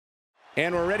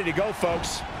And we're ready to go,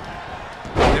 folks.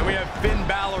 Then we have Finn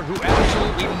Balor, who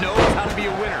absolutely knows how to be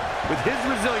a winner. With his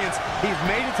resilience, he's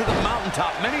made it to the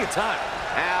mountaintop many a time.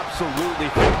 Absolutely.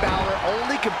 Finn Balor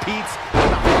only competes at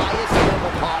the highest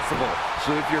level possible.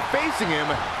 So if you're facing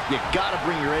him, you gotta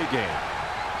bring your A game.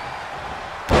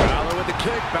 Balor with the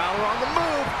kick. Balor on the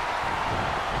move.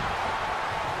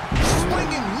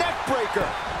 Swinging neck breaker.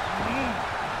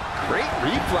 Great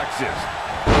reflexes.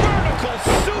 Vertical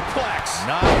suplex.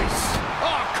 Nice.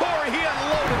 Oh, Corey, he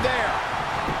unloaded there.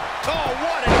 Oh,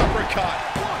 what an uppercut.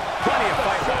 Plenty of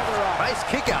fight left. Nice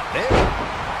kick out there.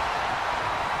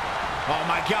 Oh,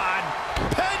 my God.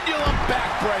 Pendulum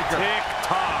backbreaker.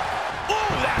 Tick-tock.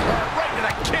 Ooh, that hurt right to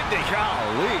the kidney.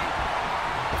 Golly.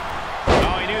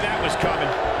 Oh, he knew that was coming.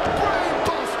 Brain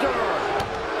buster.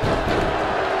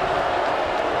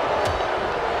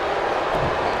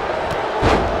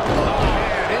 Oh,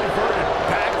 man, inverted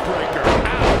backbreaker.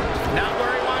 Ow. Not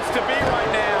where he wants to be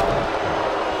right now.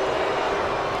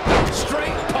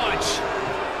 Straight punch.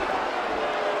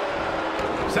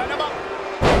 Set him up.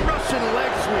 Russian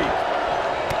leg sweep.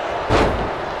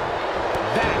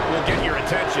 That will get your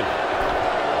attention.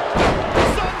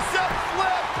 Sunset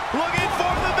flip. Looking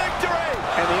for the victory.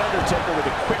 And the Undertaker with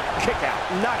a quick kick out.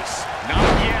 Nice. Not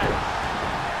yet.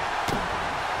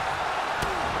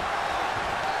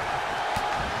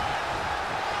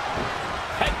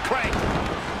 Head crank.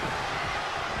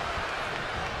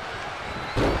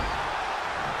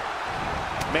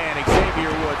 Man,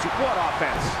 Xavier Woods, what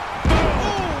offense.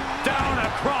 Down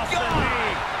across the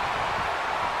knee.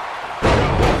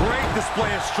 Great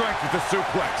display of strength with the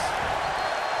suplex.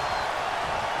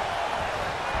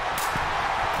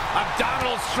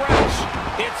 Abdominal stretch.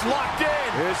 It's locked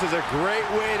in. This is a great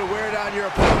way to wear down your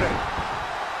opponent.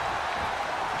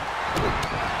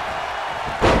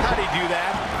 How'd he do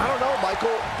that? I don't know,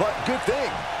 Michael, but good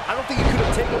thing. I don't think he could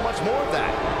have taken much more of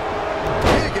that.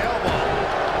 Big elbow.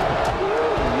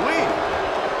 Woo-wee.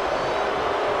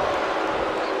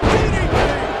 DDT.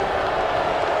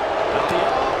 Up the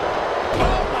elbow.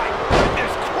 Oh, my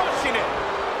goodness, crushing it.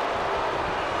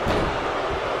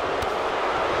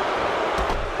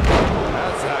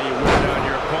 That's how you wear down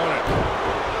your opponent.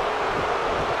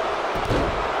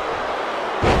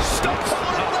 Stumps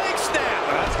on a leg snap.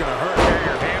 That's going to hurt near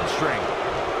your hamstring.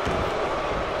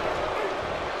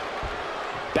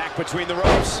 Back between the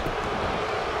ropes.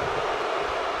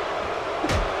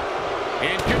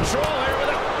 In control here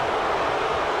with it.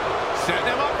 Setting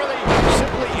him up for the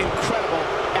simply incredible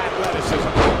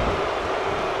athleticism.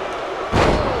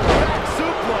 Back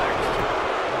suplex.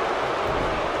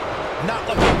 Not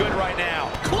looking good right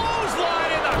now.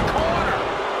 Clothesline in the corner.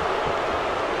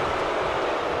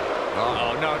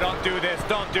 Oh, no, don't do this.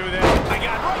 Don't do this. I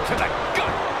got right to the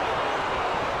gut.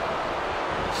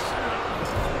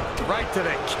 Right to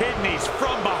the kidneys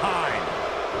from behind.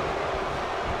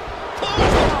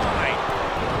 Clothesline.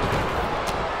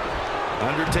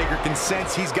 Undertaker can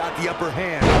sense he's got the upper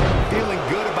hand. Feeling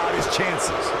good about his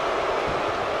chances.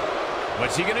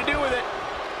 What's he gonna do with it?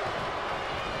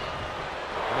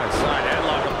 Right side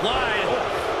headlock applied.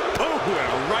 Oh,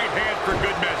 and a right hand for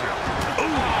good measure.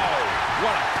 Ooh,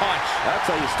 what a punch. That's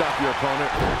how you stop your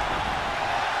opponent.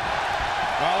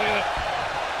 Oh, look at it.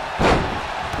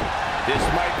 This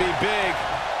might be big.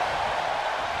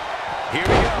 Here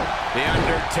we go. The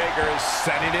Undertaker is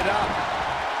setting it up.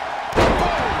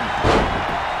 Boom!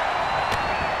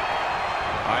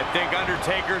 I think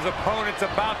Undertaker's opponent's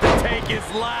about to take his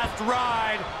last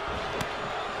ride.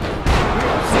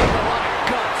 We're seeing a lot of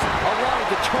guts, a lot of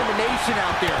determination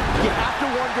out there. You have to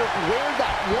wonder where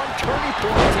that one turning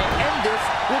point to end this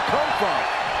will come from.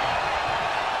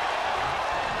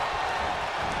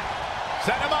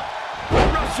 Set him up.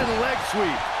 Russian leg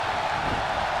sweep.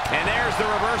 And there's the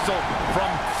reversal from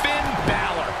Finn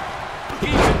Balor.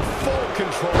 He's in full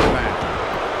control of that.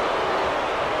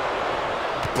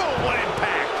 Boom, what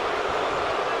impact.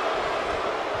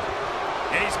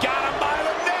 And he's got him by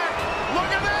the neck.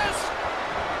 Look at this.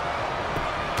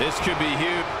 This could be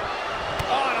huge.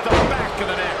 On to the back of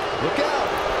the neck. Look out.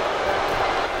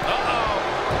 Uh-oh.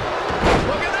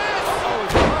 Look at this. Oh,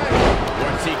 he's right.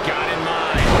 What's he got in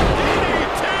mind?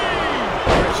 DDT.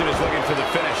 Christian is looking for the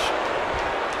finish.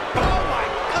 Oh, my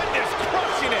goodness,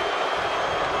 crushing it.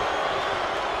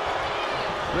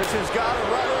 Christian's got it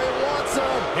right where he wants him.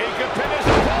 He could pin his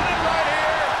opponent right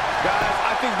here. Guys,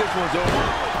 I think this one's over.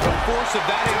 The force of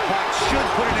that impact should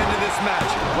put an end to this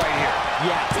match right here.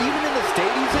 Yeah, even in the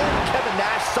state he's in, Kevin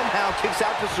Nash somehow kicks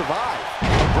out to survive.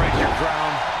 Break your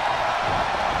crown.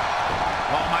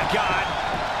 Oh, my God.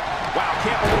 Wow,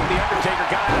 can't believe the Undertaker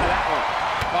got out of that one.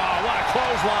 Oh, what a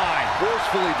clothesline.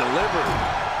 Forcefully delivered.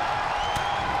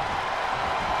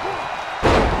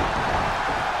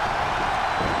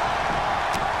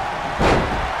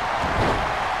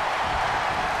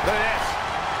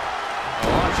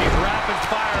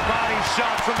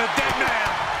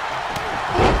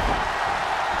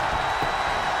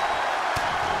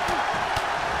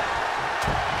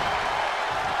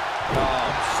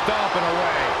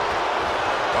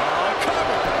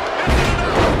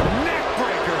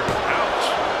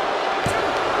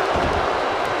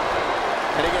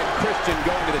 And again, Christian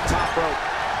going to the top rope.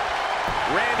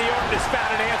 Randy Orton has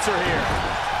found an answer here.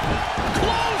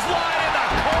 Clothesline in the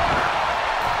corner.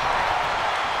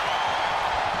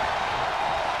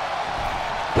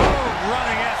 Boom,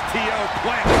 running STO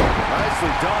plant.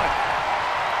 Nicely done.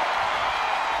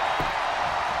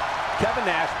 Kevin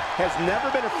Nash has never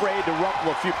been afraid to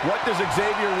ruffle a few. What does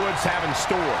Xavier Woods have in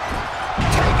store?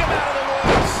 Take him out of the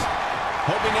woods.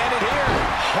 Hoping to end it here.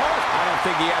 I don't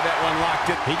think he had that one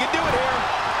locked in. He can do it here.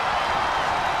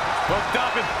 Hooked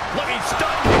up and looking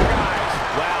stunned here, guys.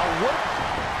 Wow, what?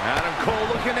 Adam Cole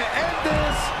looking to end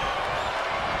this.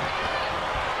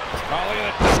 Oh, look at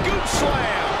that scoop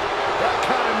slam. That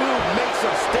kind of move makes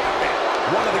a statement.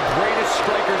 One of the greatest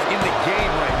strikers in the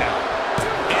game right now.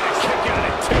 And a kick out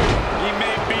at two. He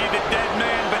may be the dead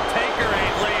man, but Taker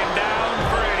ain't laying down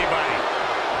for anybody.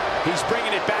 He's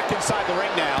bringing it back inside the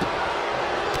ring now.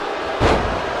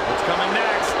 What's coming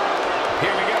next?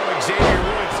 Here we go. Xavier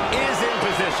Woods is in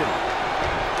position.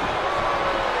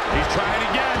 He's trying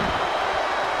again.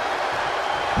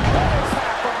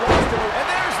 And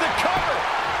there's the cover.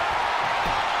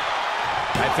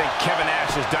 I think Kevin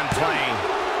Nash is done playing.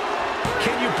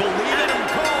 Can you believe it? Adam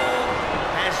Cole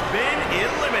has been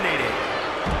eliminated.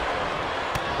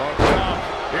 Hooked up.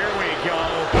 Here we go.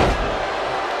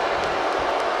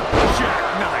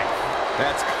 Jackknife.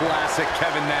 That's classic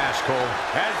Kevin Nash, Cole.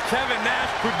 Has Kevin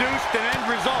Nash produced an end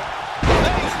result?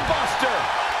 Face buster.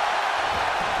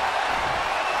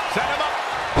 Set him up.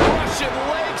 Russian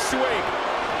leg sweep.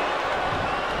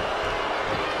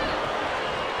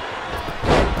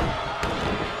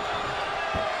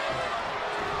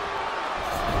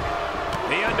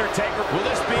 The Undertaker. Will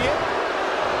this be it?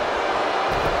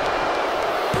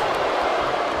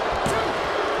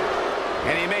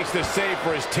 And he makes the save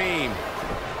for his team.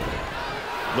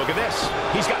 Look at this.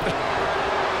 He's got the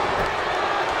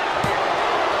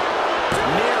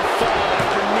near fall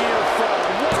after near fall.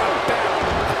 What a battle.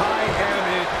 I am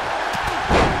it.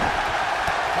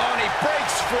 Oh, and he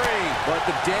breaks free. But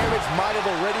the damage might have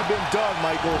already been done,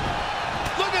 Michael.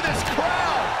 Look at this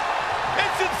crowd.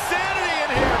 It's insanity in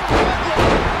here.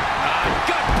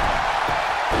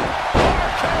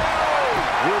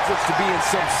 Woods looks to be in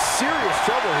some serious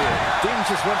trouble here. Things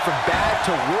just went from bad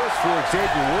to worse for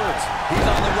Xavier Woods. He's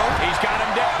on the rope. He's got him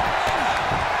down.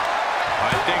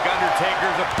 I think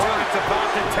Undertaker's opponent's about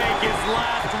to take his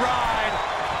last ride.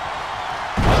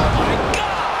 Oh, my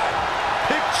God.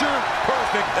 Picture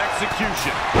perfect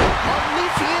execution.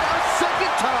 Unleashing it a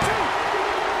second time.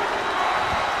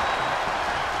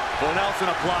 Full Nelson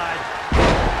applied.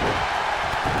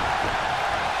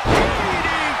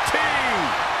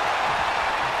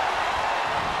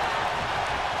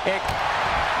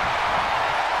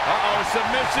 Uh-oh,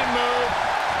 submission move.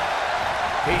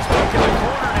 He's stuck in the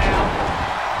corner now.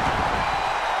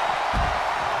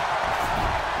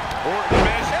 Orton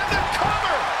mesh and the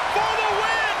cover for the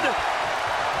win.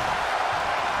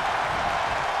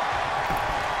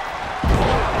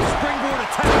 Springboard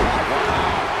attack.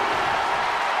 Wow.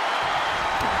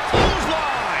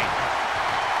 Clothesline.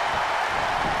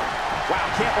 Wow,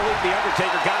 can't believe the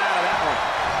Undertaker got out of that one.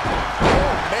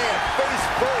 Oh, man, face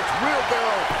first,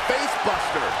 wheelbarrow, face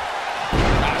buster.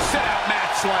 Set out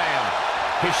mat slam.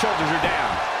 His shoulders are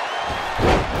down.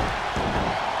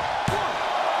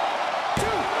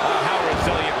 How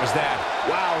resilient was that?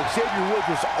 Wow, Xavier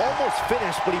Woods was almost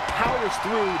finished, but he powers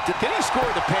through. Can he score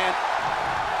the pin?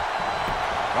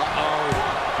 Uh-oh.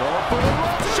 Going for the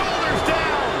rope. Shoulders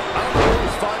down. I don't know if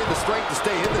he's finding the strength to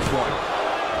stay in this one.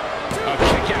 A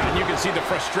kick out, and you can see the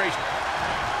frustration.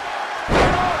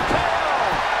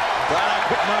 Glad I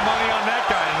put my money on that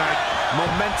guy tonight.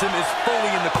 Momentum is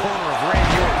fully in the corner of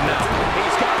Randy Orton now.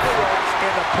 He's got the ropes,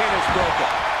 and the pin is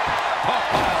broken. Oh,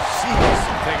 jeez.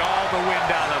 Take all the wind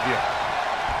out of you.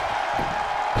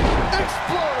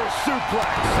 Exploder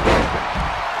suplex.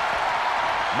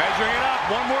 Measuring it up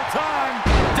one more time.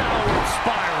 Downward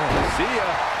spiral. See ya.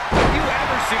 Have you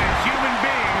ever seen a human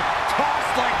being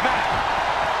tossed like that?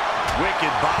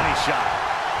 Wicked body shot.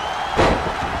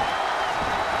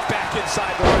 Back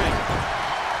inside the ring.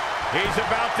 He's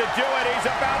about to do it. He's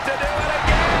about to do it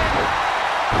again.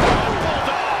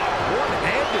 Bulldog.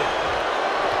 One-handed.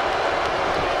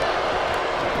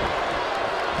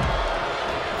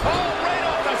 Oh, right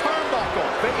off the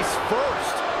turnbuckle. Face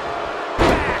first.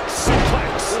 Back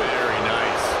suplex. Very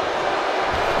nice.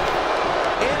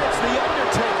 And it's the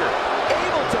Undertaker,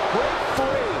 able to break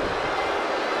free.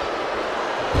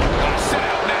 Set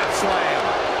out mat slam.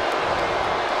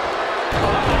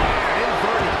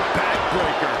 Inverted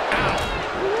backbreaker. Ow.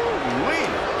 Woo-wee.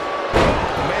 Oh,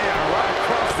 man, right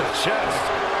across the chest.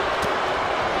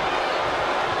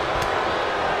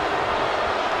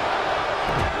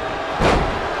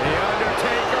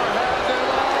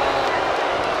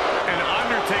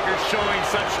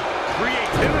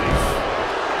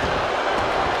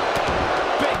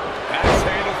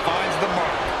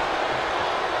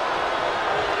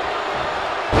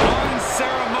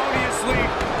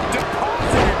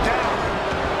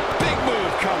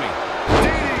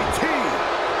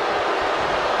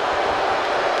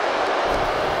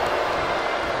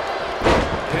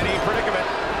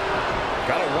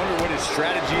 wonder what his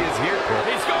strategy is here, Cole.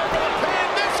 He's going for the pin.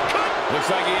 This could... Looks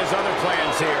like he has other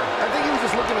plans here. I think he was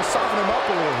just looking to soften him up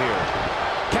a little here.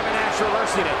 Kevin Nash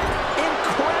reversing it.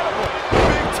 Incredible.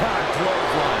 Big time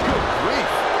clothesline. Good grief.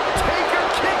 Taker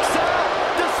kicks out.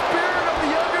 The spirit of the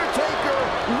Undertaker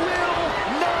will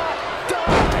not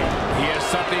die. He has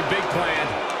something big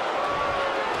planned.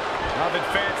 Nothing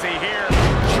fancy here.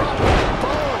 Drop that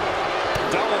bone.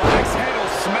 Double axe handle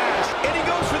smash. And he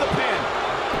goes for the pin.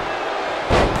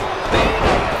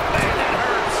 Man, that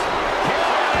hurts.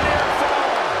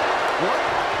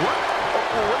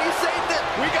 What do you say? That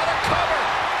we got a cover.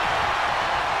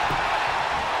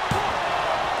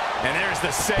 And there's the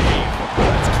save.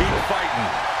 Let's keep fighting.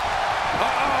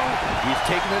 Uh-oh. He's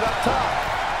taking it up top.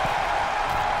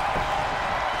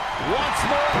 Once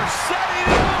more, setting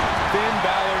it up. Finn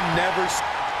Balor never...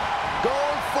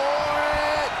 Going for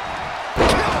it.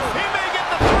 He may get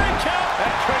the 3 count.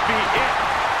 That could be it.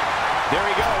 There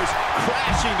he goes,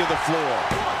 crashing to the floor.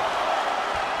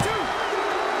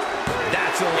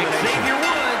 That's elimination. Xavier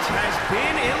Woods has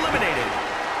been eliminated.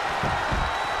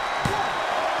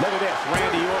 Look at this,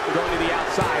 Randy Orton going to the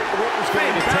outside. Orton's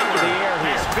going to take to the air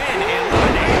here. Has been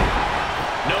eliminated.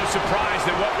 No surprise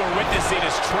that what we're witnessing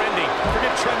is trending. Forget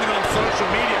trending on social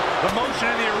media. The motion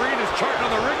in the arena is charting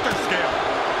on the Richter scale.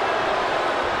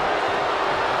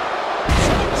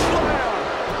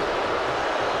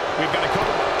 We've got a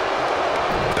couple.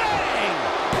 Bang!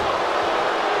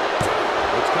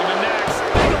 What's coming next?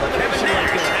 Kevin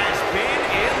Nash has been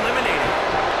eliminated.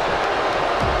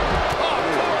 Oh,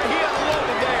 Corey, he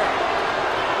unloaded there.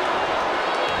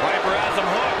 Viper has him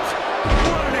hooked.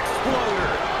 What an exploder!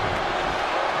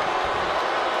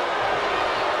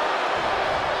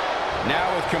 Now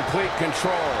with complete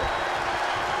control.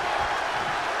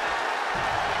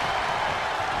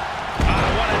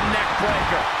 What a neck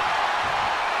breaker.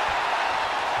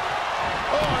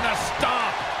 Oh, and a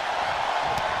stomp.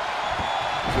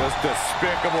 Just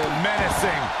despicable,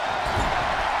 menacing.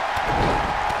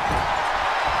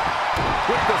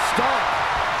 With the stomp.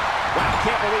 Wow,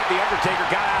 can't believe the Undertaker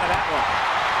got out of that one.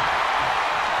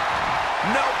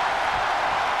 Nope.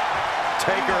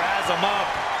 Taker has him up.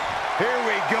 Here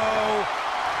we go.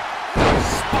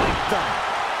 Spiked him.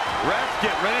 Ref,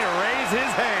 get ready to raise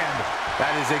his hand.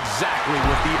 That is exactly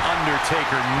what the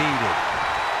Undertaker needed.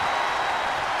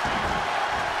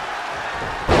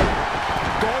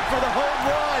 Going for the home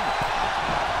run.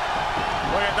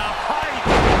 Look at the height.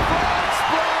 Frog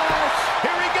splash.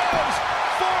 Here he goes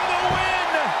for the win.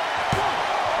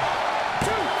 1,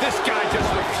 2. This guy just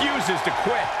refuses to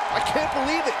quit. I can't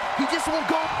believe it. He just won't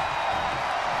go.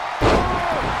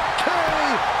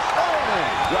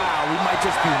 Wow, we might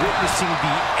just be witnessing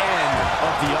the end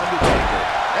of the Undertaker.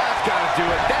 That's got to do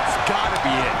it. That's got to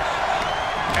be it.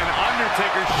 And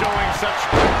Undertaker showing such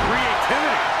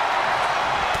creativity.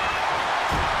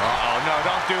 Uh-oh, no,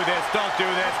 don't do this. Don't do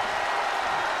this.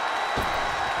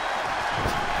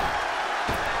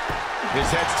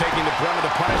 His head's taking the brunt of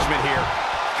the punishment here.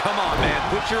 Come on, man.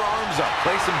 Put your arms up.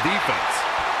 Play some defense.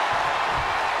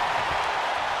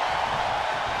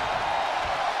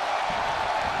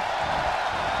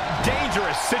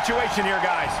 Dangerous situation here,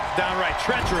 guys. Downright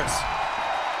treacherous.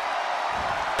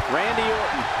 Randy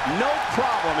Orton, no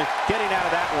problem in getting out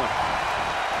of that one.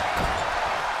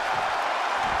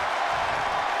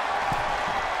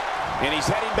 And he's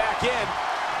heading back in.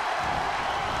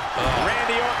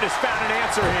 Randy Orton has found an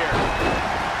answer here.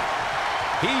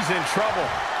 He's in trouble.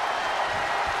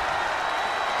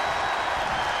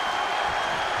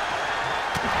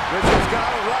 This has got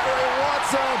it right where he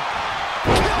wants him.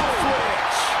 Kill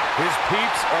switch. His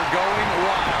peeps are going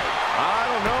wild. I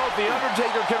don't know if the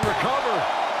Undertaker can recover.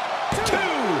 2.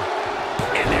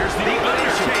 And there's the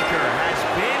Undertaker has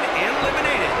been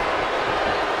eliminated.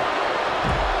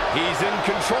 He's in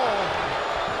control.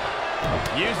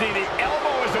 Using the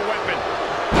elbow as a weapon.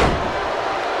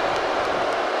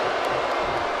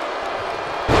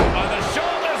 On the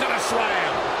shoulders and a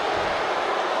slam.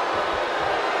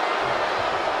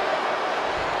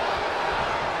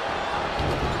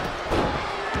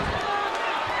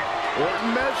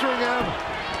 Orton measuring him.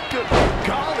 Good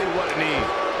golly, what a knee.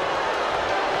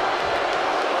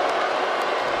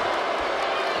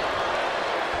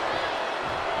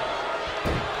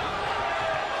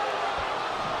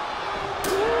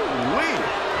 Ooh-wee.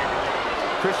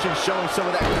 Christian showing some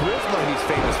of that charisma he's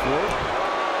famous for.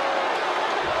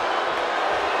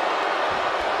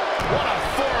 What a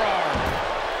forearm.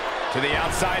 To the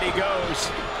outside he goes.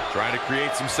 Trying to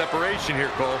create some separation here,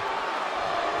 Cole.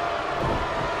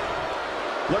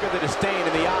 Look at the disdain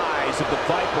in the eyes of the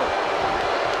Viper.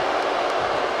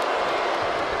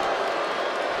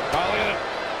 Oh, look at it.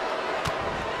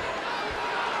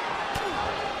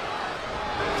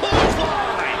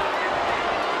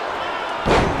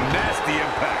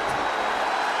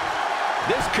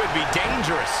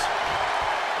 dangerous.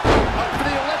 Up for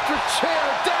the electric chair,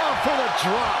 down for the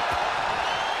drop.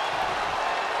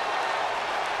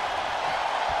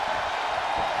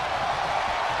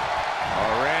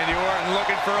 Oh, Randy Orton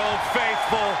looking for Old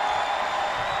Faithful.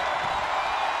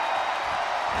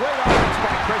 Great offense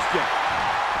by Christian.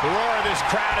 The roar of this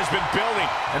crowd has been building,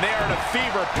 and they are at a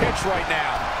fever pitch right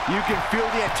now. You can feel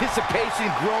the anticipation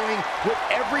growing with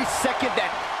every second that...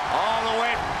 All the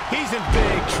way. He's in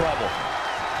big trouble.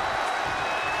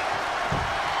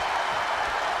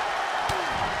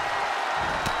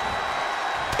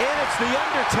 And it's the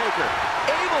Undertaker,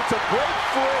 able to break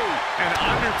free. And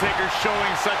Undertaker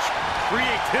showing such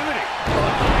creativity. Oh,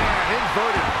 man,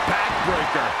 inverted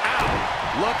backbreaker.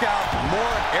 Ow. Look out,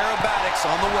 more aerobatics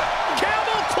on the way.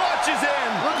 Camel clutches in.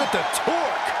 Look at the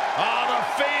torque. Oh, the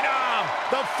Phenom.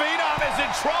 The Phenom is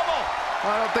in trouble.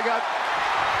 I don't think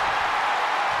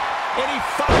And he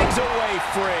finds a way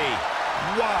free.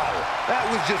 Wow, that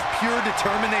was just pure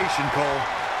determination, Cole.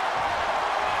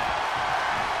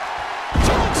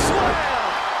 Choke slam.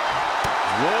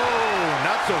 Whoa,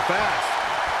 not so fast.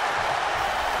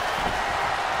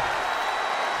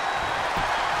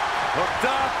 Hooked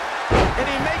up. And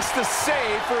he makes the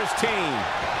save for his team.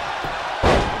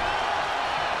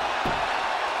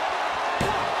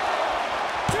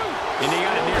 And he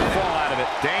got a near fall out of it.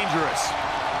 Dangerous.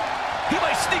 He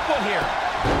might sneak one here.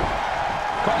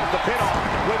 Calls the pin off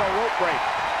with a rope break.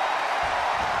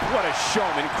 What a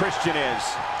showman Christian is.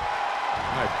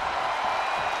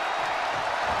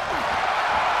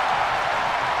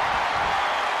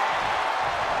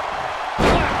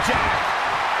 Blackjack.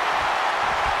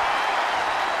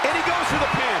 And he goes for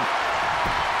the pin.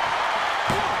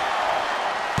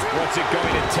 What's it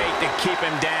going to take to keep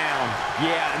him down?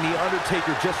 Yeah, and the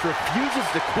Undertaker just refuses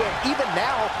to quit, even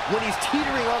now when he's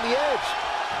teetering on the edge.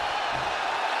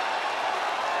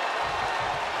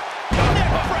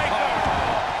 Neckbreaker.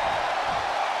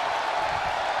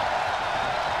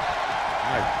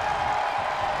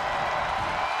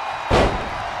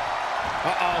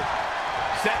 Uh-oh.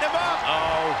 Setting him up.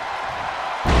 Oh.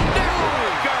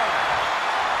 Neckbreaker.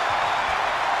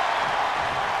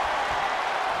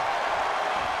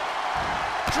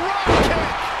 Drop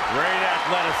kick. Great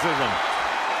athleticism.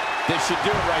 This should do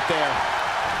it right there.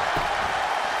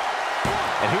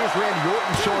 And here's Randy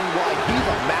Orton showing why he's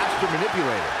a master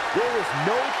manipulator. There is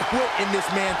no quit in this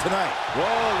man tonight. Whoa,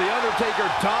 the Undertaker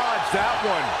dodged that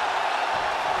one.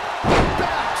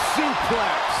 Back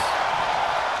suplex.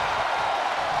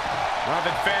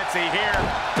 Nothing fancy here.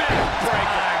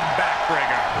 Backbreaker.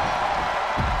 Backbreaker.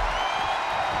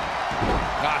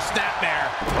 Ah, snapmare.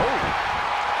 Oh.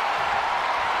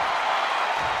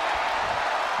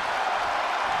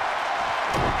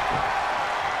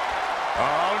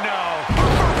 Oh, no.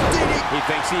 He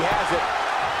thinks he has it.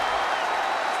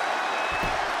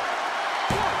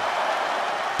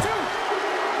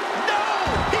 No!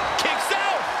 He kicks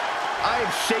out! I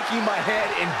am shaking my head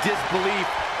in disbelief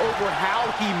over how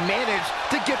he managed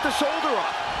to get the shoulder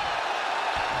up.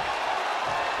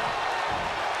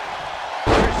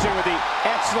 Christian with the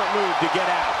excellent move to get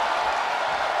out.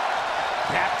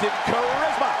 Captain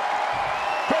Charisma.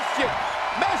 Christian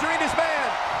measuring his man.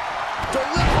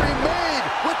 Delivery made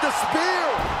with the spear.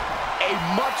 A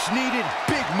much-needed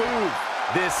big move.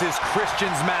 This is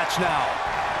Christian's match now.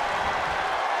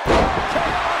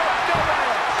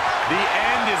 The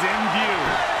end is in view.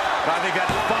 I think that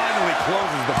finally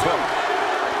closes the book.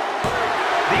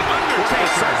 The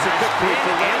Undertaker has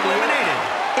been eliminated.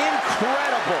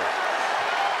 Incredible.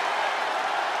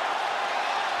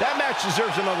 That match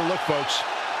deserves another look, folks.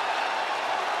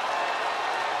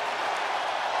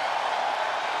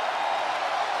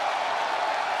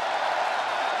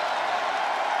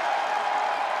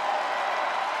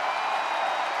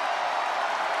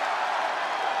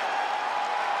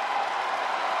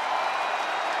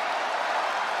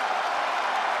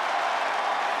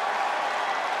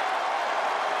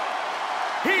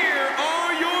 Here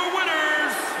are your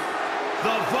winners,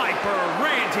 the Viper,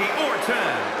 Randy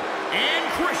Orton, and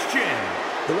Christian.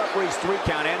 The referee's 3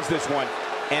 count ends this one.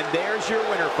 And there's your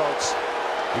winner, folks.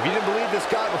 If you didn't believe this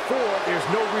guy before, there's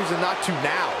no reason not to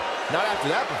now. Not after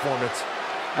that performance.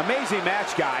 Amazing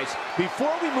match, guys.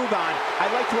 Before we move on,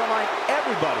 I'd like to remind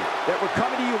everybody that we're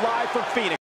coming to you live from Phoenix.